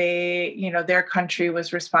realizing that their country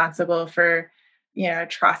was responsible for,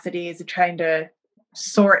 atrocities, and trying to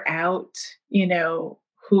sort out,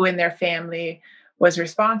 who in their family was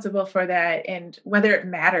responsible for that and whether it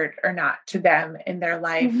mattered or not to them in their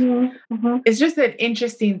life. It's just an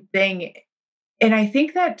interesting thing. And I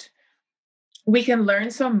think that we can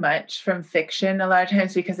learn so much from fiction a lot of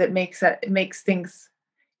times because it makes things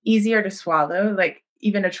easier to swallow. Like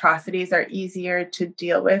even atrocities are easier to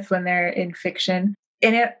deal with when they're in fiction.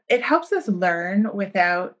 And it helps us learn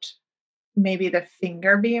without maybe the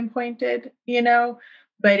finger being pointed,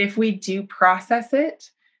 But if we do process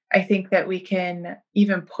it, I think that we can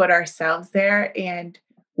even put ourselves there and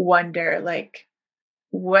wonder, like,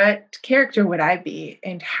 what character would I be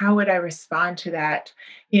and how would I respond to that?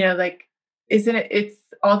 Like, isn't it's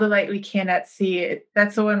All the Light We Cannot See?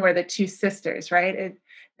 That's the one where the two sisters, right?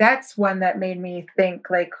 That's one that made me think,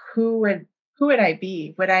 like, who would I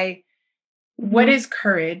be? What Mhm. is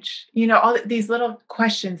courage? All these little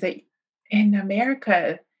questions that in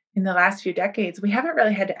America in the last few decades, we haven't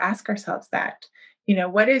really had to ask ourselves that.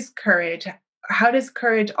 What is courage? How does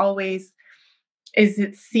courage always is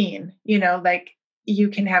it seen? Like you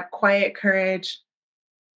can have quiet courage.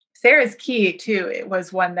 Sarah's Key, too, it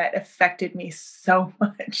was one that affected me so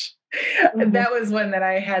much. Mhm. That was one that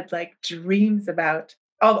I had like dreams about.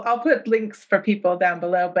 I'll put links for people down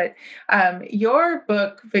below, but your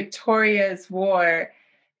book, Victoria's War,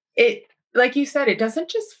 it like you said, it doesn't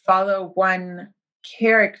just follow one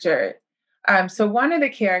character. So one of the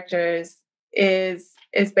characters is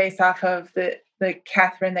based off of the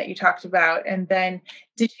Catherine that you talked about, and then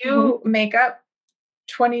did Mhm. you make up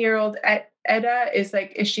 20-year-old Edda?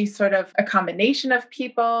 Is she sort of a combination of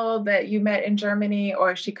people that you met in Germany,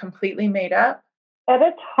 or is she completely made up?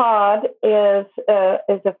 Edith Todd is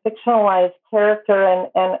a fictionalized character,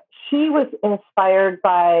 and she was inspired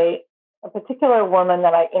by a particular woman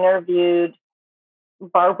that I interviewed,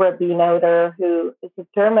 Barbara Benoder, who is a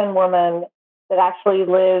German woman that actually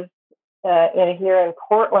lives in here in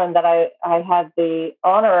Portland. That I had the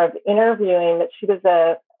honor of interviewing. That she was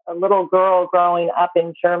a little girl growing up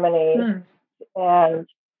in Germany, Hmm. and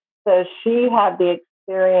so she had the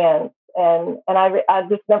experience, and I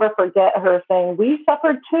just never forget her saying, "We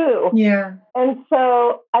suffered too." Yeah. And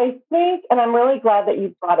so I think, and I'm really glad that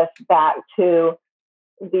you brought us back to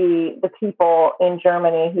the people in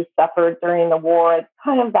Germany who suffered during the war. It's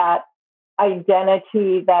kind of that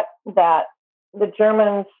identity that the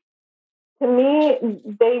Germans, to me,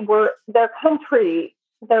 they were their country.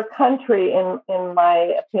 Their country, in my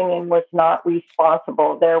opinion, was not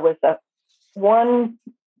responsible. There was a one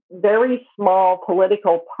very small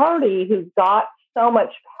political party who got so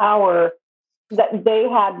much power that they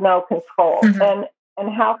had no control. Mhm. And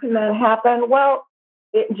how can that happen? Well,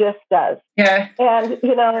 it just does. Yeah. And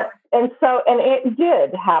and it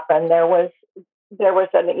did happen. There was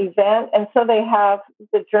an event, and so they have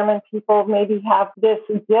the German people maybe have this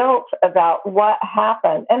guilt about what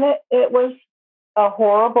happened, and it was a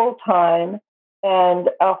horrible time and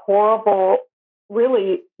a horrible,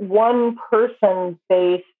 really one person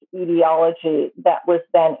based ideology that was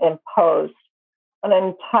then imposed an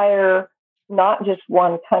entire, not just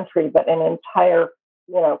one country, but an entire,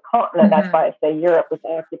 continent. That's Mhm. why I say Europe was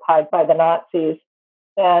occupied by the Nazis,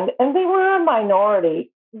 and they were a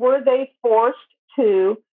minority. Were they forced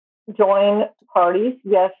to join parties?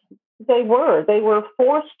 Yes, they were. They were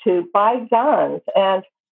forced to buy guns, and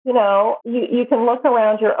you can look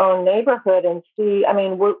around your own neighborhood and see. I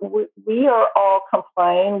mean, we are all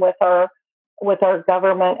complying with our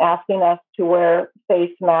government asking us to wear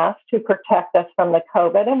face masks to protect us from the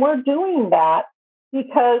COVID. And we're doing that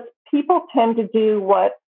because people tend to do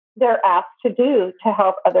what they're asked to do to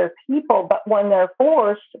help other people. But when they're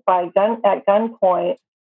forced at gunpoint,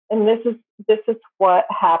 and this is what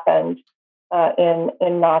happened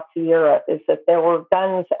in Nazi Europe, is that there were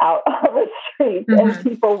guns out on the streets and Mhm.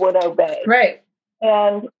 people would obey. Right.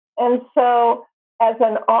 And and so as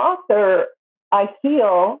an author, I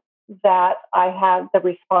feel that I have the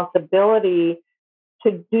responsibility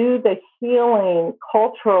to do the healing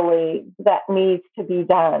culturally that needs to be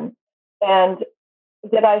done. And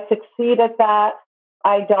did I succeed at that?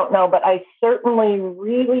 I don't know, but I certainly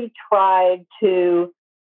really tried to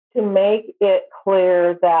make it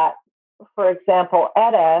clear that, for example,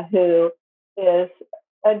 Etta, who is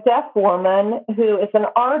a deaf woman who is an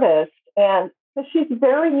artist, and so she's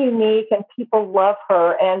very unique and people love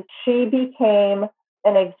her. And she became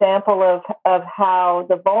an example of how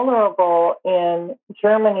the vulnerable in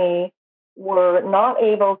Germany were not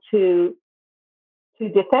able to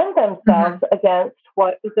defend themselves against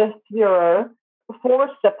what the Fuhrer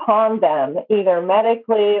forced upon them, either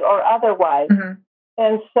medically or otherwise.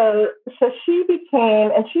 And so she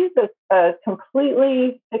became, and she's a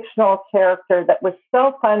completely fictional character that was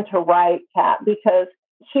so fun to write, Kat, because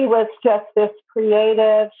she was just this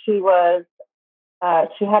creative. She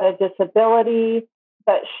had a disability,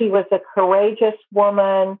 but she was a courageous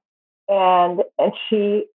woman, and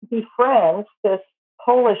she befriends this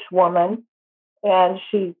Polish woman, and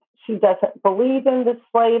she doesn't believe in the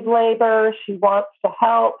slave labor. She wants to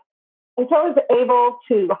help, and so I was able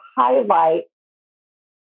to highlight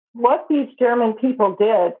what these German people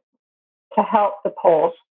did to help the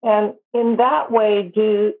Poles, and in that way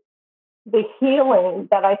do the healing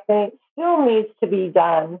that I think still needs to be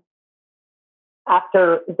done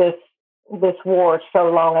after this war so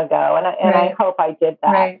long ago. And I hope I did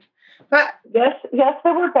that. Right. But yes,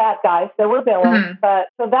 there were bad guys, there were villains, but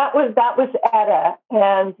so that was Etta,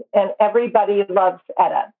 and everybody loves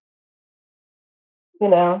Etta.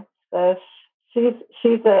 So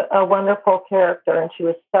she's a wonderful character, and she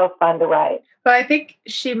was so fun to write. Well, I think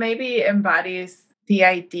she maybe embodies the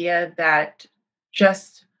idea that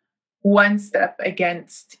just one step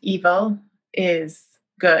against evil is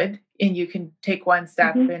good, and you can take one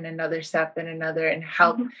step and another step and another and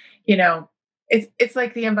help. It's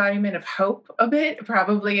like the embodiment of hope a bit,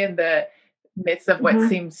 probably in the midst of what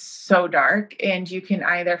seems so dark. And you can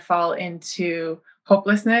either fall into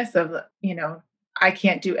hopelessness of, I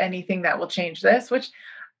can't do anything that will change this, which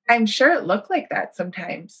I'm sure it looked like that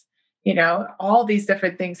sometimes, all these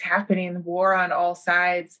different things happening, war on all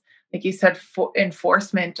sides, like you said,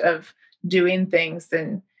 enforcement of doing things.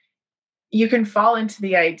 And you can fall into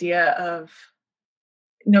the idea of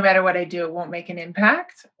no matter what I do, it won't make an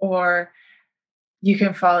impact, or you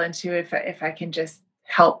can fall into if I can just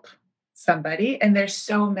help somebody. And there's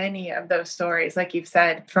so many of those stories, like you've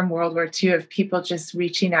said, from World War II, of people just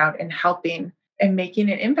reaching out and helping and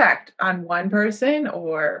making an impact on one person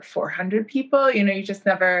or 400 people. You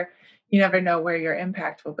never know where your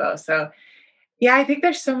impact will go. So yeah, I think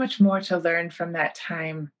there's so much more to learn from that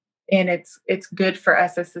time. And it's good for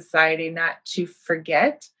us as society not to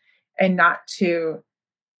forget, and not to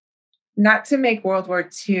make World War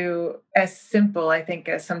II as simple, I think,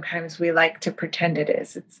 as sometimes we like to pretend it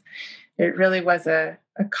is. It really was a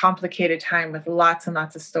complicated time with lots and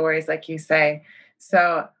lots of stories, like you say.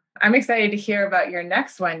 So I'm excited to hear about your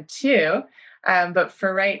next one too. But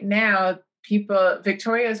for right now,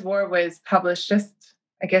 Victoria's War was published just,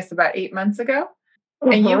 I guess, about 8 months ago.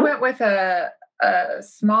 And you went with a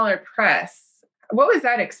smaller press. What was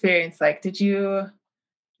that experience like? Did you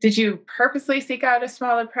purposely seek out a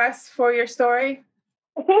smaller press for your story?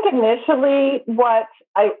 I think initially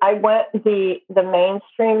I went the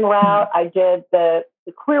mainstream route. I did the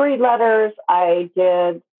query letters. I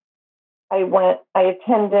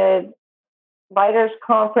attended writers'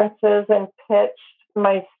 conferences and pitched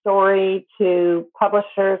my story to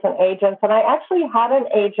publishers and agents. And I actually had an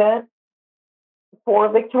agent for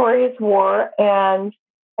Victoria's War, and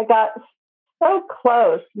I got so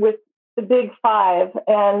close with the big five,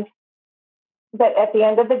 and but at the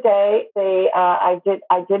end of the day, I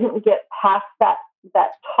didn't get past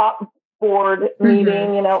that top board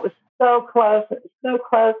meeting. It was so close,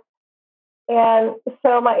 and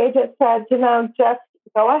so my agent said, just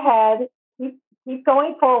go ahead, keep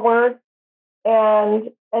going forward.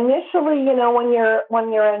 And initially, when you're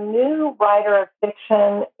a new writer of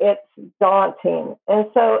fiction, it's daunting. And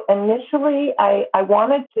so initially, I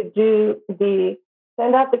wanted to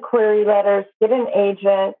send out the query letters, get an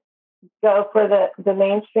agent, go for the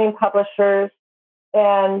mainstream publishers,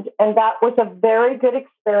 and that was a very good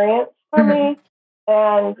experience for me.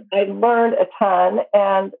 And I learned a ton.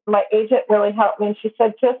 And my agent really helped me. And she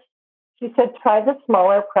said, try the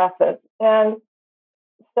smaller presses. And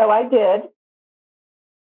so I did.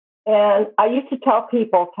 And I used to tell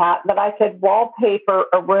people, Kat, that I could wallpaper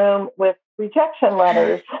a room with rejection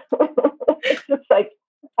letters. It's just like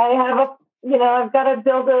I've got to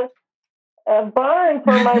build a barn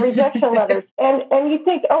for my rejection letters. And you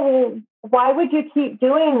think, oh, why would you keep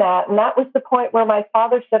doing that? And that was the point where my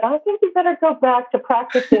father said, I think you better go back to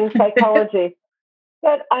practicing psychology.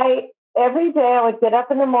 But every day I would get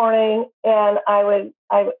up in the morning, and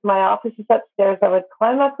my office is upstairs. I would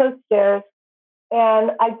climb up those stairs,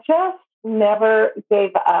 and I just never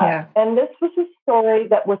gave up. Yeah. And this was a story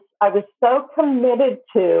that I was so committed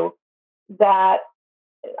to that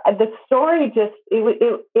the story just,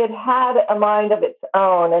 it had a mind of its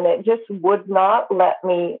own, and it just would not let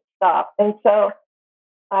me stop. And so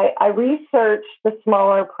I researched the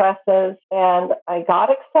smaller presses and I got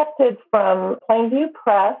accepted from Plainview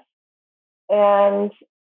Press. And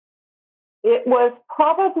it was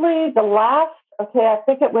probably the last, okay, I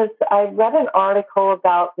think it was, I read an article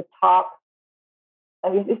about the top. I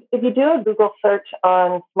mean, if you do a Google search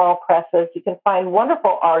on small presses, you can find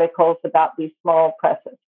wonderful articles about these small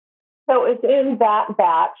presses. So it's in that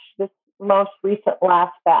batch, this most recent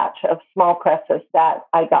last batch of small presses, that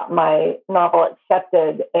I got my novel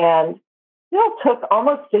accepted, and still took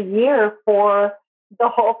almost a year for the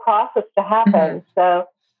whole process to happen. Mm-hmm. So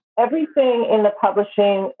everything in the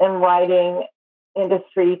publishing and writing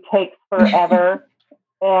industry takes forever,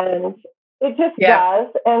 and it just does.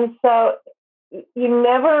 And so you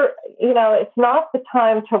never, it's not the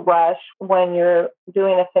time to rush when you're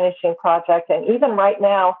doing a finishing project. And even right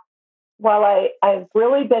now, while I've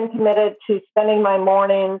really been committed to spending my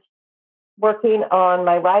mornings working on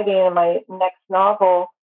my writing and my next novel,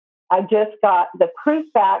 I just got the proof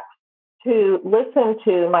back to listen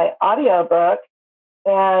to my audiobook.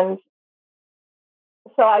 And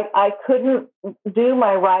so I couldn't do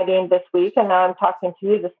my writing this week. And now I'm talking to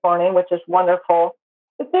you this morning, which is wonderful.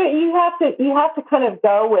 But there, you have to kind of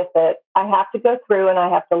go with it. I have to go through and I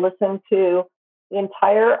have to listen to the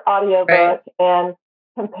entire audiobook and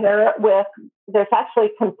compare it with, there's actually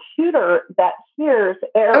a computer that hears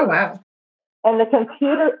errors. Oh, wow. And the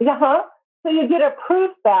computer, so you get a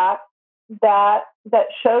proof back that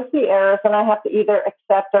shows the errors, and I have to either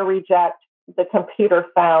accept or reject the computer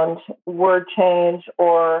found word change.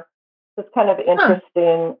 Or it's kind of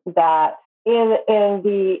interesting that in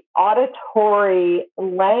the auditory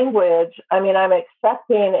language, I mean, I'm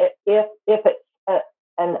accepting it if it's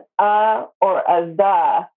an or a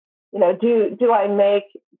the. Do I make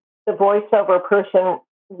the voiceover person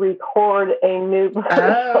record a new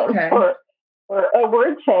version or a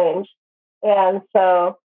word change? And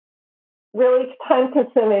so really time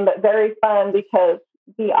consuming, but very fun, because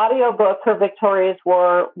the audiobook for Victoria's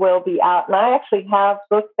War will be out. And I actually have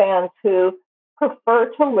book fans who prefer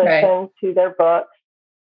to listen to their books.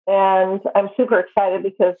 And I'm super excited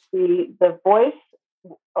because the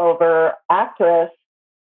voice-over actress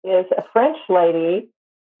is a French lady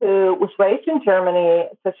who was raised in Germany,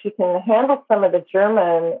 so she can handle some of the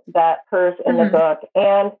German that occurs in the book.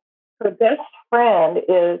 And her best friend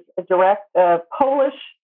is a Polish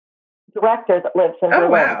director that lives in Berlin.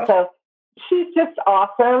 Wow. So she's just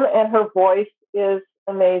awesome, and her voice is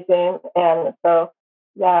amazing. And so,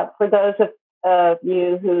 for those of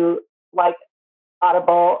you who like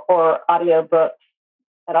Audible or audiobooks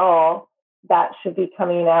at all, that should be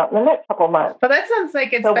coming out in the next couple months. Well, that sounds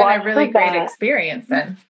like it's been a really great experience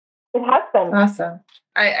then. It has been. Awesome.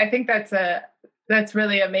 I think that's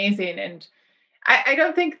really amazing. And I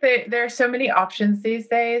don't think that there are so many options these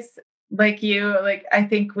days. Like I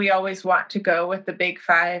think we always want to go with the big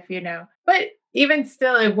five, but even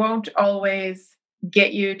still, it won't always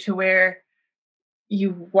get you to where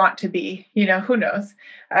you want to be, who knows?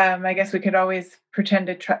 I guess we could always pretend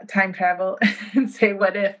to time travel and say,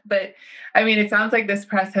 what if? But I mean, it sounds like this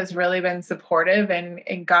press has really been supportive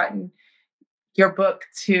and gotten your book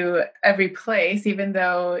to every place, even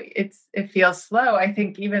though it feels slow. I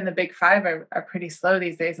think even the big five are pretty slow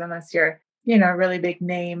these days, unless you're, a really big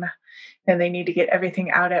name and they need to get everything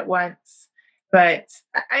out at once. But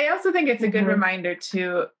I also think it's a good reminder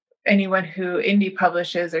to anyone who indie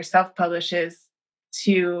publishes or self-publishes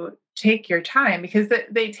to take your time, because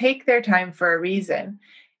they take their time for a reason.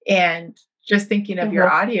 And just thinking of your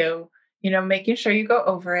audio, making sure you go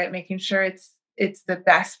over it, making sure it's the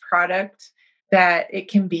best product that it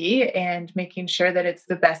can be, and making sure that it's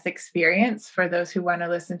the best experience for those who want to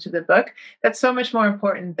listen to the book. That's so much more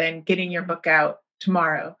important than getting your book out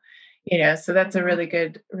tomorrow, so that's a really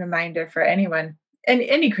good reminder for anyone and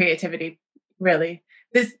any creativity, really.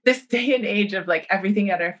 This day and age of like everything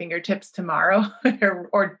at our fingertips tomorrow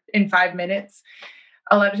or in 5 minutes,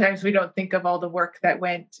 a lot of times we don't think of all the work that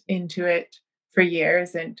went into it for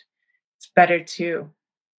years, and it's better to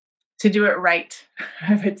do it right,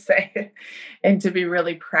 I would say, and to be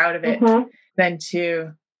really proud of it than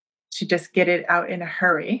to just get it out in a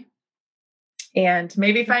hurry and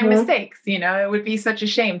maybe find mistakes. It would be such a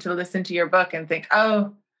shame to listen to your book and think,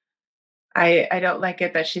 oh, I don't like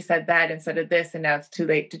it that she said that instead of this, and now it's too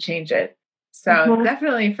late to change it. So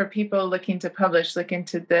definitely for people looking to publish, look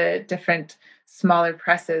into the different smaller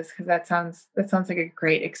presses, because that sounds like a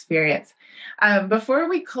great experience. Before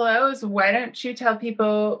we close, why don't you tell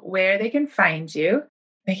people where they can find you?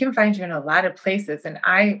 They can find you in a lot of places, and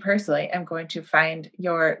I personally am going to find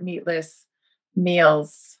your Meatless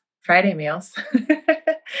Meals Friday meals. Good.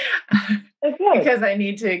 because I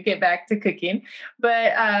need to get back to cooking.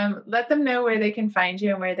 But let them know where they can find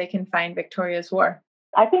you and where they can find Victoria's War.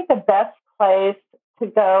 I think the best place to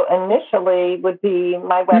go initially would be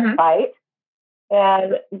my website.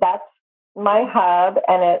 And that's my hub,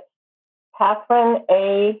 and it's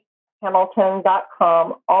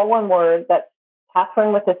CatherineAHamilton.com, all one word. That's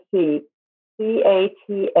Catherine with a C,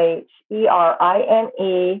 CatherineA.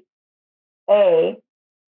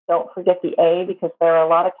 Don't forget the A, because there are a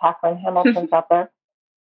lot of Catherine Hamiltons out there.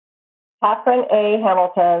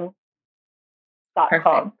 CatherineAHamilton.com.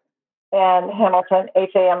 Perfect. And Hamilton,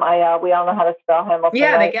 Hamil. We all know how to spell Hamilton.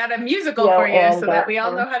 Yeah, right? They got a musical for you so that we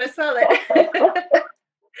all know how to spell it.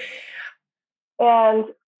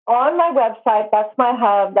 And on my website, that's my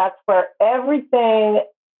hub. That's where everything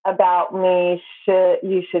about me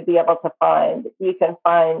you should be able to find. You can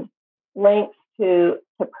find links to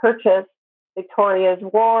purchase Victoria's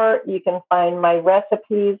War. You can find my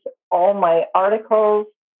recipes, all my articles,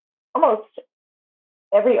 almost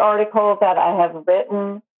every article that I have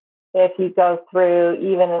written. If you go through,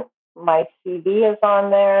 even my CV is on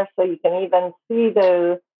there, so you can even see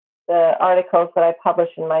the articles that I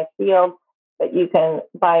publish in my field. But you can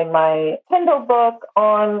buy my Kindle book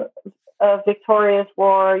on Victoria's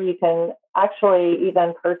War. You can actually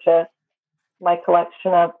even purchase my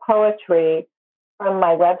collection of poetry from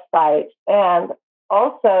my website. And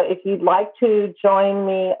also, if you'd like to join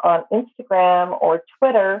me on Instagram or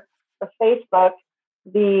Twitter or Facebook,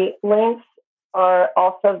 the links are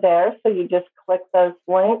also there. So you just click those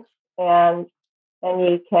links and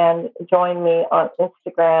you can join me on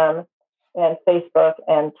Instagram and Facebook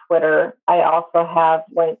and Twitter. I also have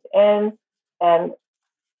LinkedIn and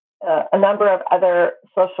a number of other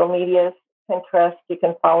social medias, Pinterest. You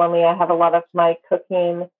can follow me. I have a lot of my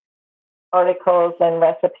cooking articles and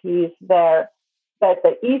recipes there. But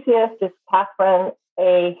the easiest is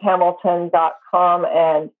CatherineAHamilton.com,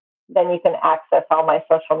 and then you can access all my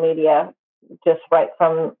social media just right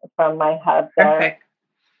from my hub there. Perfect.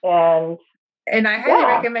 And I highly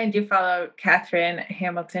recommend you follow Catherine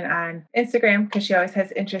Hamilton on Instagram, because she always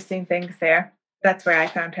has interesting things there. That's where I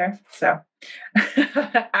found her. So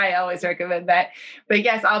I always recommend that. But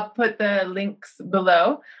yes, I'll put the links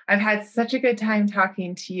below. I've had such a good time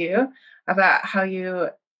talking to you about how you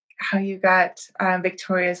got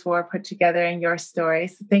Victoria's War put together and your story.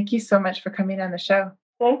 So thank you so much for coming on the show.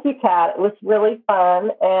 Thank you, Kat. It was really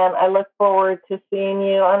fun, and I look forward to seeing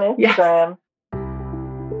you on Instagram. Yes.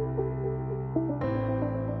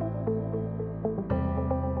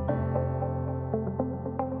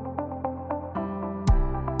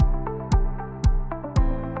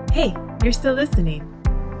 Hey, you're still listening.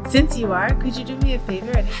 Since you are, could you do me a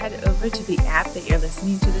favor and head over to the app that you're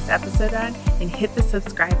listening to this episode on and hit the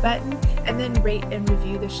subscribe button and then rate and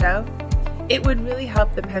review the show? It would really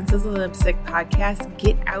help the Pencils and Lipstick podcast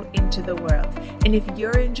get out into the world. And if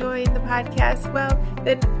you're enjoying the podcast, well,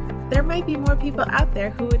 then there might be more people out there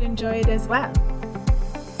who would enjoy it as well.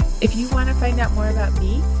 If you want to find out more about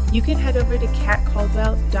me, you can head over to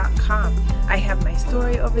katcaldwell.com. I have my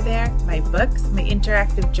story over there, my books, my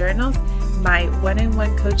interactive journals, my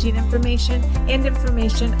one-on-one coaching information, and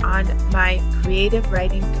information on my creative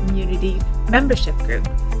writing community membership group.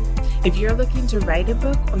 If you're looking to write a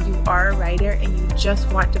book, or you are a writer and you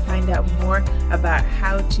just want to find out more about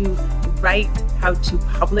how to write, how to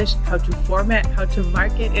publish, how to format, how to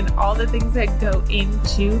market, and all the things that go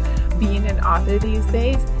into being an author these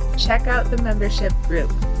days, check out the membership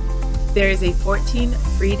group. There is a 14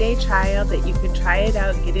 free day trial that you can try it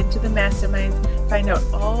out, get into the masterminds, find out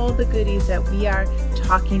all the goodies that we are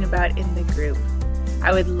talking about in the group.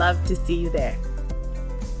 I would love to see you there.